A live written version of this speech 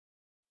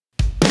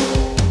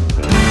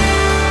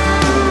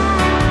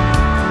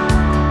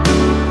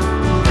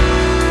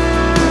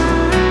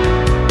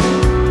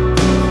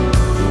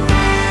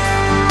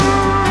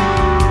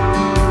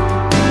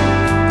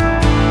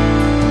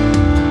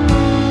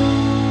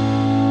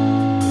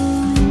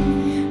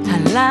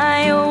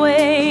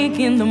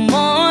in the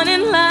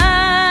morning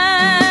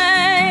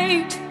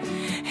light,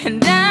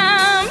 and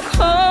I'm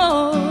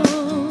cold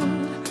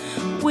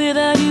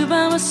without you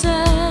by my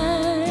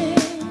side.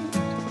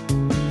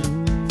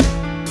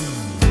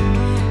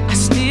 I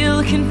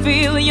still can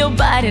feel your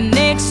body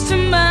next to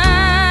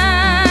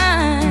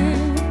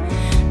mine,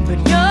 but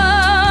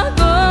you're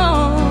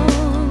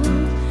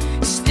gone.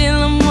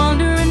 Still I'm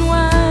wondering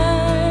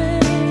why.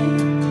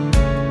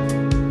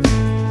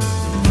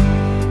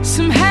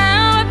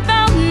 Somehow I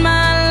thought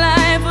my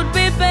life would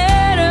be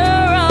better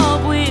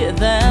off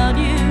without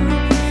you.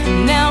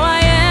 Now I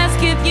ask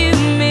if you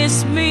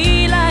miss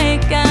me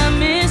like I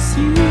miss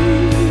you.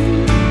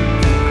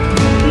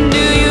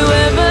 Do you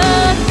ever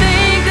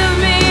think of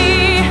me?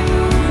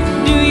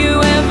 Do you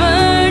ever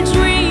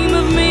dream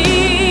of me?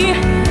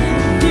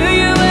 Do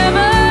you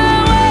ever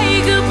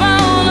wake up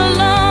all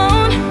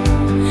alone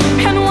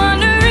and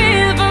wonder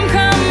if I'm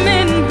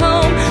coming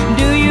home?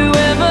 Do you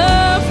ever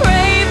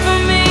pray for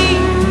me?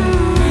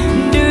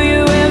 Do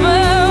you ever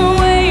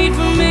wait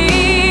for me?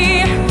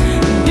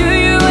 Do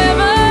you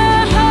ever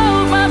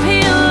hold my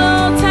pillow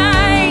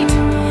tight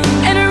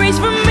and reach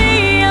for me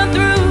all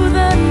through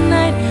the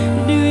night?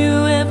 Do you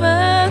ever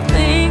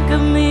think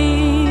of me?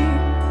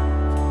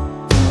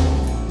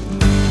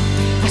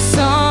 I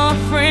saw a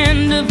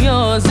friend of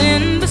yours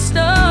in the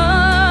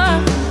store,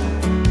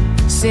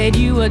 said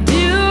you were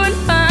doing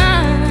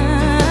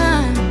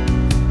fine.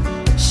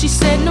 She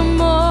said no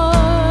more.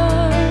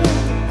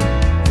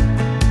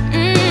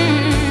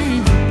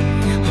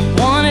 I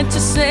wanted to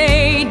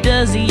say,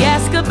 does he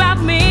ask about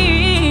me?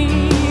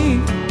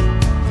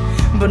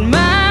 But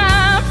my